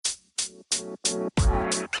Green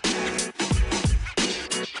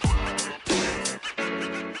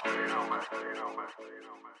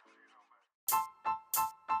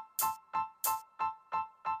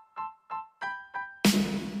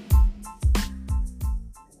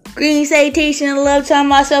salutation and love to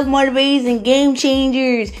my self-motivators and game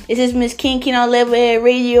changers. This is Miss King on Levelhead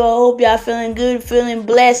Radio. I hope y'all feeling good, feeling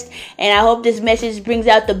blessed, and I hope this message brings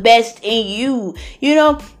out the best in you. You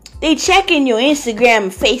know, they checking your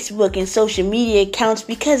Instagram, Facebook, and social media accounts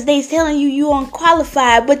because they telling you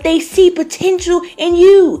unqualified, but they see potential in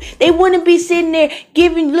you. They wouldn't be sitting there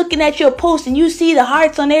looking at your post and you see the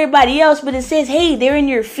hearts on everybody else, but it says, hey, they're in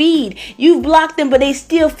your feed. You've blocked them, but they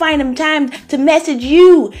still find them time to message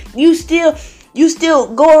you. You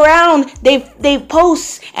still go around, they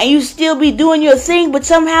post, and you still be doing your thing, but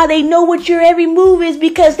somehow they know what your every move is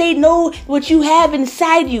because they know what you have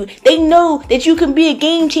inside you. They know that you can be a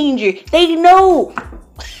game changer. They know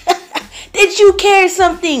that you carry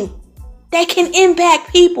something that can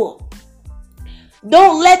impact people.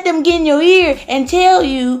 Don't let them get in your ear and tell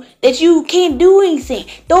you that you can't do anything.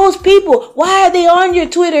 Those people, why are they on your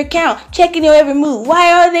Twitter account checking your every move?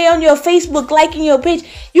 Why are they on your Facebook liking your page?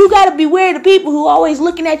 You got to beware of the people who always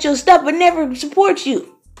looking at your stuff but never support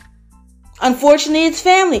you. Unfortunately, it's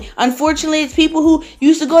family. Unfortunately, it's people who you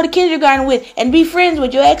used to go to kindergarten with and be friends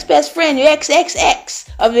with, your ex-best friend, your ex-ex-ex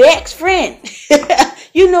of your ex-friend.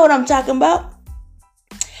 You know what I'm talking about.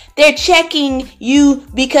 They're checking you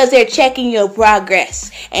because they're checking your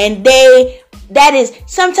progress. And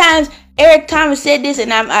sometimes Eric Thomas said this,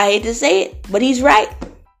 and I hate to say it, but he's right.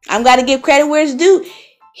 I'm got to give credit where it's due.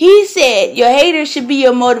 He said your haters should be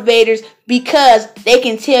your motivators because they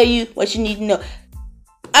can tell you what you need to know.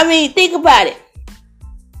 I mean, think about it.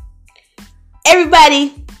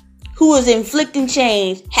 Everybody who was inflicting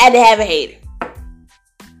change had to have a hater.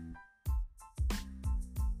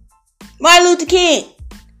 Martin Luther King.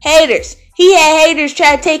 Haters. He had haters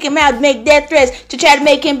try to take him out, make death threats to try to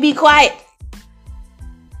make him be quiet.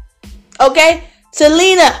 Okay?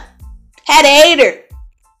 Selena had a hater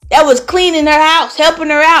that was cleaning her house, helping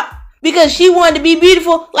her out because she wanted to be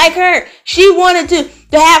beautiful like her. She wanted to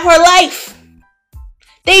have her life.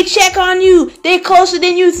 They check on you. They're closer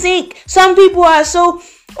than you think. Some people are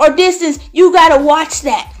distance. You gotta watch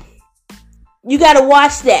that. You gotta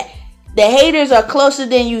watch that. The haters are closer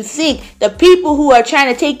than you think. The people who are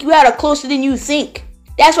trying to take you out are closer than you think.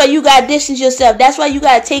 That's why you got to distance yourself. That's why you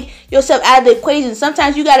got to take yourself out of the equation.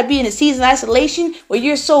 Sometimes you got to be in a season of isolation where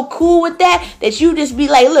you're so cool with that you just be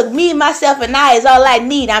like, look, me, myself, and I is all I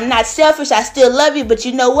need. I'm not selfish. I still love you. But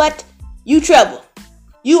you know what? You trouble.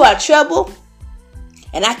 You are trouble.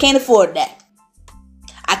 And I can't afford that.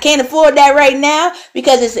 I can't afford that right now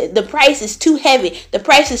because the price is too heavy. The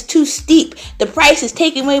price is too steep. The price is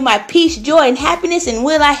taking away my peace, joy, and happiness. And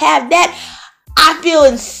when I have that, I feel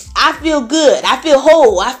good. I feel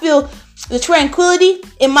whole. I feel the tranquility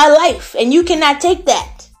in my life. And you cannot take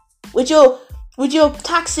that with your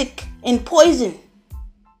toxic and poison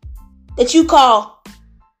that you call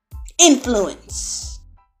influence.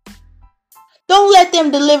 Don't let them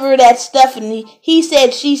deliver that stuff in he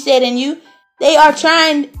said, she said, and you. They are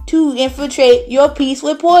trying to infiltrate your peace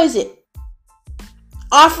with poison,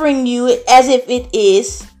 offering you it as if it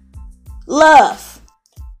is love.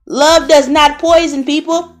 Love does not poison,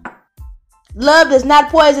 people. Love does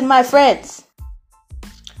not poison, my friends.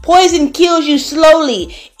 Poison kills you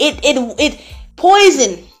slowly. It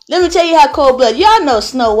poison. Let me tell you how cold-blooded. Y'all know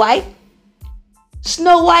Snow White.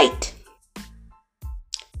 Snow White.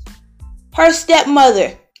 Her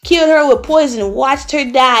stepmother killed her with poison. Watched her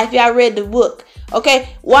die. If y'all read the book. Okay?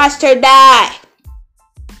 Watched her die.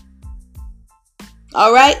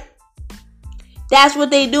 Alright? That's what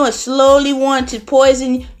they doing. Slowly want to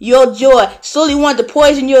poison your joy. Slowly want to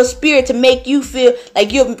poison your spirit to make you feel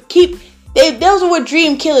like you'll those are what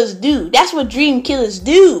dream killers do. That's what dream killers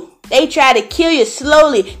do. They try to kill you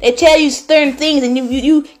slowly. They tell you certain things and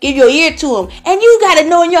you give your ear to them. And you got to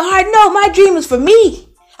know in your heart, no, my dream is for me.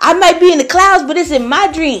 I might be in the clouds, but it's in my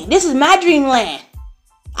dream. This is my dreamland.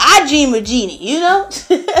 I dream of Genie, you know?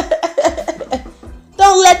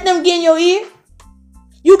 Don't let them get in your ear.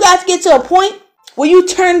 You got to get to a point where you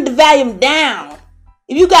turn the volume down.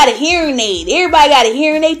 If you got a hearing aid, everybody got a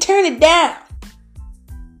hearing aid, turn it down.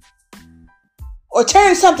 Or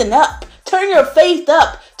turn something up. Turn your faith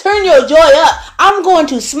up. Turn your joy up. I'm going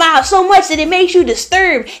to smile so much that it makes you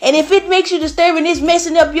disturbed. And if it makes you disturbed and it's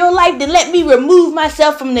messing up your life, then let me remove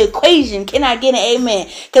myself from the equation. Can I get an amen?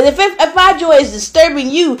 Because if my joy is disturbing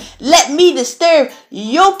you, let me disturb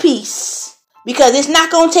your peace. Because it's not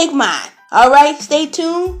going to take mine. All right? Stay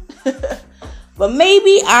tuned. But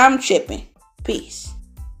maybe I'm tripping. Peace.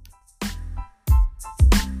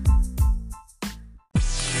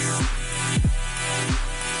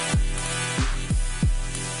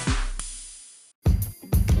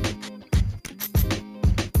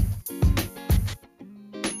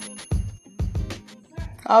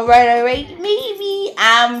 Alright. Maybe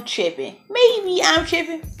I'm tripping.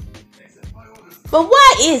 But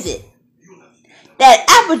why is it that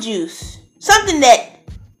apple juice, something that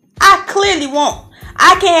I clearly want,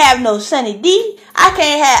 I can't have no Sunny D. I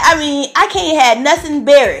can't have nothing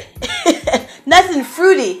berry. Nothing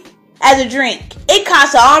fruity as a drink. It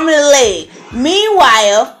costs an arm and a leg.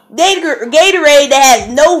 Meanwhile, Gatorade that has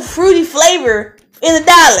no fruity flavor is $1.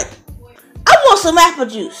 I want some apple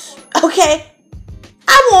juice. Okay?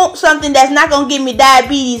 I want something that's not going to give me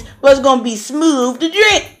diabetes, but it's going to be smooth to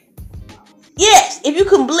drink. Yes, if you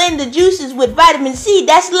can blend the juices with vitamin C,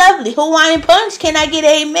 that's lovely. Hawaiian Punch, can I get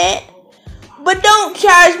an amen? But don't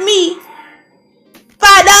charge me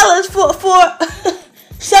 $5 for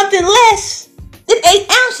something less than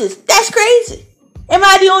 8 ounces. That's crazy. Am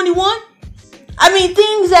I the only one? I mean,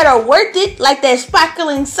 things that are worth it, like that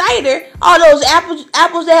sparkling cider, all those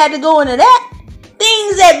apples that had to go into that,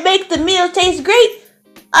 things that make the meal taste great.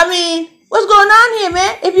 I mean, what's going on here,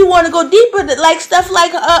 man? If you want to go deeper, like stuff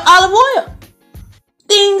like olive oil,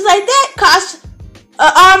 things like that cost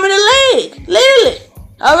an arm and a leg, literally.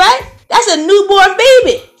 All right, that's a newborn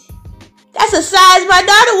baby. That's the size my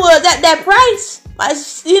daughter was at that price.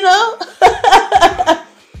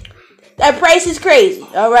 That price is crazy.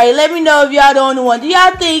 All right, let me know if y'all the only one. Do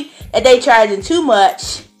y'all think that they charging too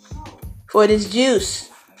much for this juice?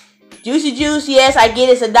 Juicy juice, yes, I get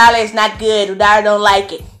it's $1. It's not good. The daughter don't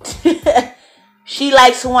like it. She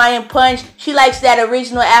likes Hawaiian Punch. She likes that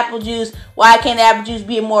original apple juice. Why can't apple juice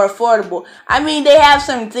be more affordable? I mean, they have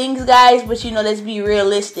some things, guys, but let's be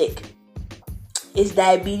realistic. It's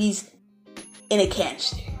diabetes in a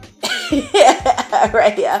canister. All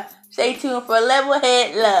right, y'all. Stay tuned for Level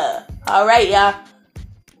Head Love. All right, y'all.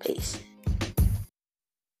 Peace.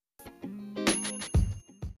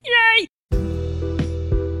 Yay!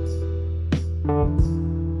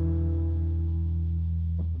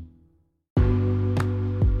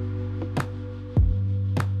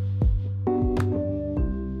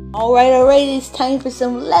 All right. It's time for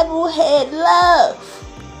some Level Head Love,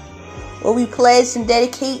 where we pledge and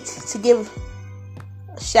dedicate to give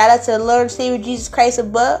a shout out to the Lord and Savior Jesus Christ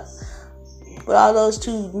above, but all those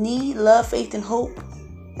who need love, faith, and hope,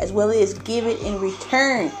 as well as give it in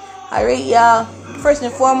return. All right, y'all. First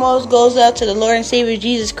and foremost goes out to the Lord and Savior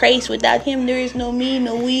Jesus Christ. Without him, there is no me,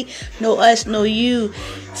 no we, no us, no you.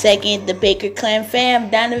 Second, the Baker Clan fam,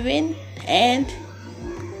 Donovan, and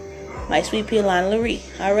my sweet pea Lana Laree.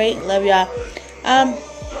 All right, love y'all.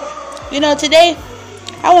 Today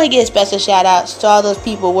I want to give special shout outs to all those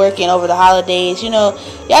people working over the holidays. Y'all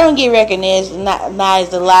don't get recognized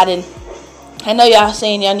a lot, and I know y'all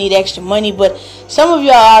saying y'all need extra money, but some of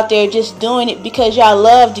y'all out there just doing it because y'all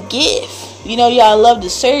love to give. Y'all love to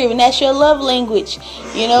serve, and that's your love language.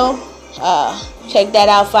 Check that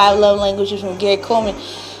out, 5 Love Languages from Gary Coleman.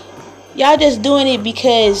 Y'all just doing it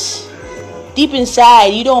because deep inside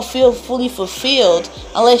you don't feel fully fulfilled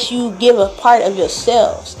unless you give a part of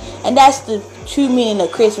yourselves. And that's the true meaning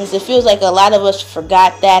of Christmas. It feels like a lot of us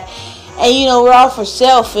forgot that. And we're all for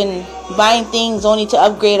self and buying things only to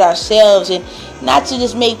upgrade ourselves and not to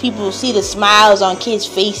just make people see the smiles on kids'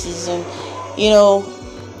 faces. And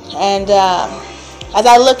as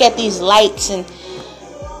I look at these lights and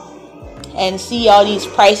see all these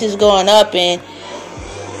prices going up, and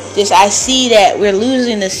I see that we're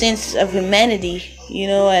losing the sense of humanity,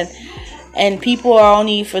 and people are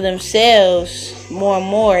only for themselves more and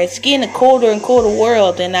more. It's getting a colder and colder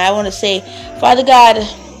world, and I want to say, Father God,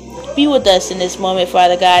 be with us in this moment,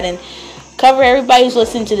 Father God, and cover everybody who's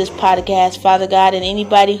listening to this podcast, Father God, and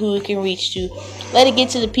anybody who it can reach to. Let it get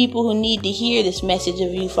to the people who need to hear this message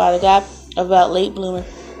of you, Father God, about Late Bloomer.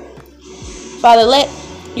 Father, let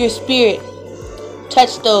your spirit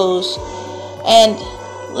touch those and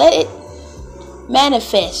let it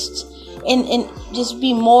manifest and just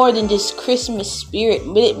be more than just Christmas spirit.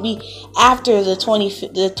 Let it be after the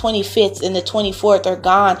 25th and the 24th are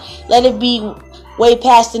gone. Let it be way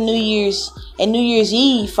past the New Year's and New Year's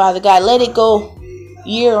Eve, Father God. Let it go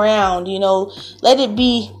year round, Let it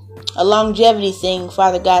be a longevity thing,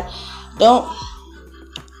 Father God. Don't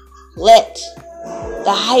let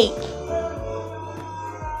the hype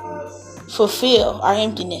fulfill our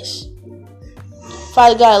emptiness.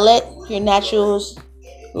 Father God, let your naturals,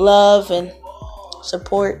 love and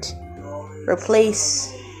support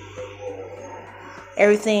replace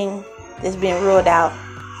everything that's been ruled out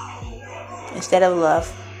instead of love.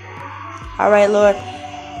 All right, Lord,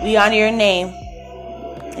 we honor your name.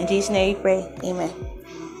 In Jesus' name we pray. Amen.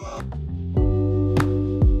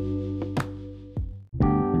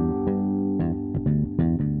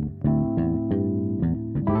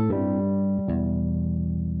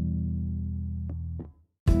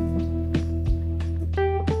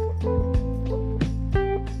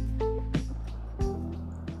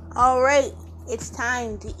 Alright, it's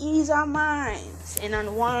time to ease our minds and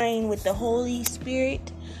unwind with the Holy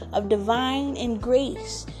Spirit of divine and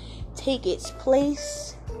grace. Take its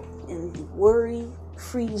place in the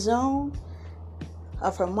worry-free zone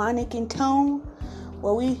of harmonic and tone,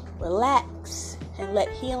 where we relax and let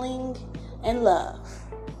healing and love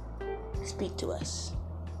speak to us.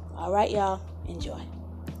 Alright, y'all, enjoy.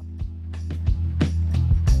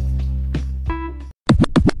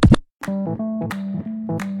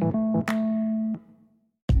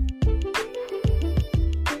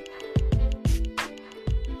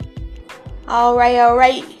 All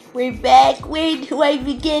right. We're back. Where do I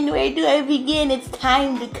begin? It's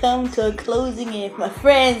time to come to a closing. And my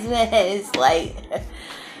friends, man, it's like,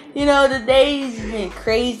 the day's been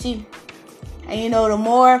crazy. And the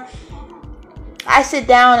more I sit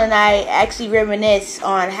down and I actually reminisce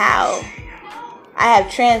on how I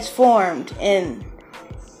have transformed in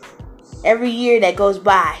every year that goes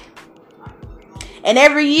by. And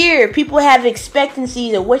every year, people have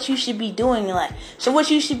expectancies of what you should be doing in life. So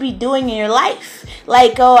what you should be doing in your life.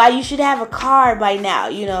 Like, you should have a car by now.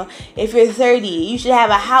 If you're 30, you should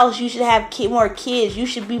have a house. You should have more kids. You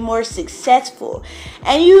should be more successful.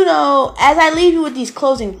 And, as I leave you with these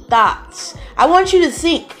closing thoughts, I want you to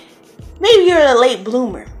think, maybe you're a late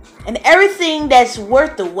bloomer. And everything that's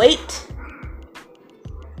worth the wait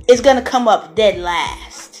is going to come up dead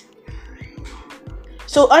last.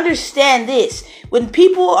 So understand this. When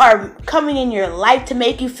people are coming in your life to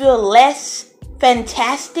make you feel less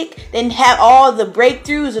fantastic than have all the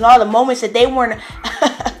breakthroughs and all the moments that they weren't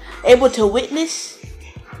able to witness,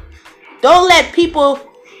 don't let people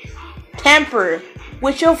tamper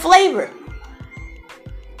with your flavor.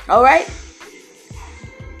 All right?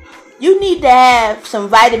 You need to have some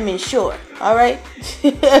vitamin sure. All right?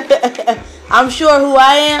 I'm sure who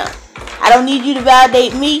I am. I don't need you to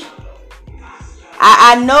validate me.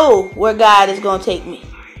 I know where God is going to take me,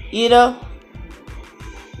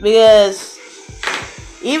 because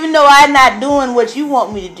even though I'm not doing what you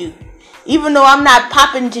want me to do, even though I'm not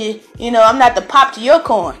popping to, I'm not the pop to your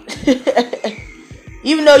corn,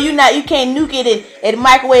 even though you can't nuke it and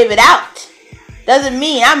microwave it out, doesn't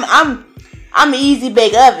mean I'm an easy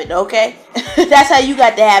bake oven, okay? That's how you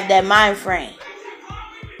got to have that mind frame.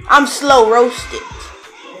 I'm slow roasted.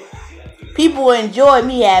 People enjoy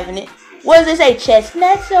me having it. What does it say?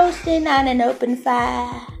 Chestnuts roasting on an open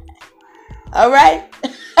fire. Alright?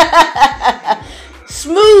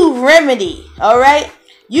 Smooth remedy. Alright?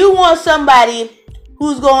 You want somebody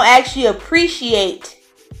who's going to actually appreciate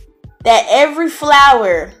that every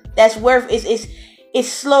flower that's worth is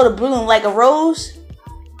slow to bloom like a rose.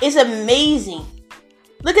 It's amazing.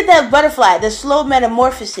 Look at that butterfly, the slow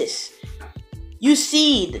metamorphosis. You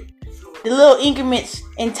see the little increments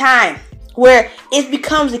in time where it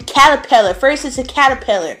becomes a caterpillar. First it's a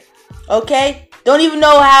caterpillar, okay? Don't even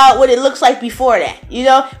know what it looks like before that,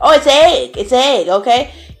 Oh, it's an egg,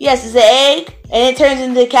 okay? Yes, it's an egg, and it turns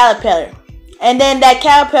into a caterpillar. And then that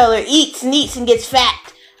caterpillar eats and gets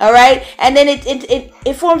fat, all right? And then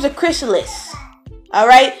it forms a chrysalis, all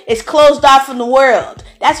right? It's closed off from the world.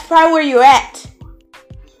 That's probably where you're at.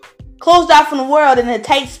 Closed off from the world in a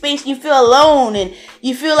tight space, you feel alone and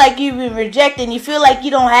you feel like you've been rejected and you feel like you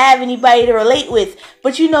don't have anybody to relate with.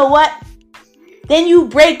 But you know what? Then you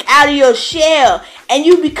break out of your shell and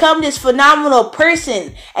you become this phenomenal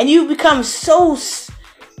person and you become so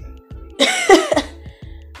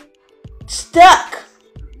stuck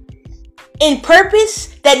in purpose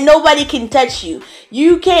that nobody can touch you.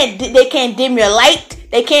 They can't dim your light.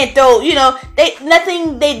 They can't throw,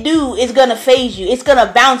 nothing they do is going to phase you. It's going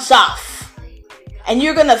to bounce off. And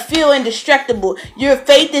you're going to feel indestructible. Your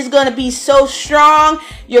faith is going to be so strong.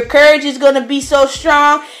 Your courage is going to be so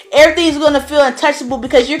strong. Everything's going to feel untouchable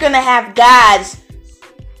because you're going to have God's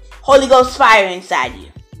Holy Ghost fire inside you.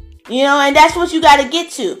 And that's what you got to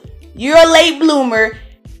get to. You're a late bloomer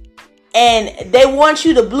and they want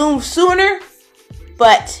you to bloom sooner,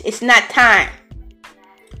 but it's not time.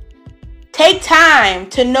 Take time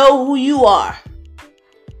to know who you are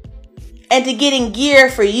and to get in gear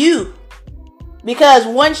for you. Because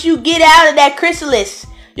once you get out of that chrysalis,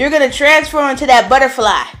 you're going to transform into that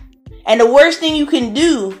butterfly. And the worst thing you can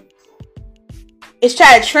do is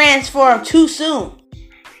try to transform too soon.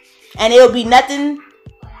 And it'll be nothing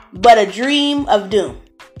but a dream of doom.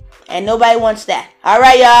 And nobody wants that. All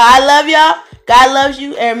right, y'all. I love y'all. God loves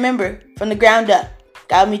you. And remember, from the ground up,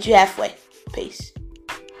 God will meet you halfway. Peace.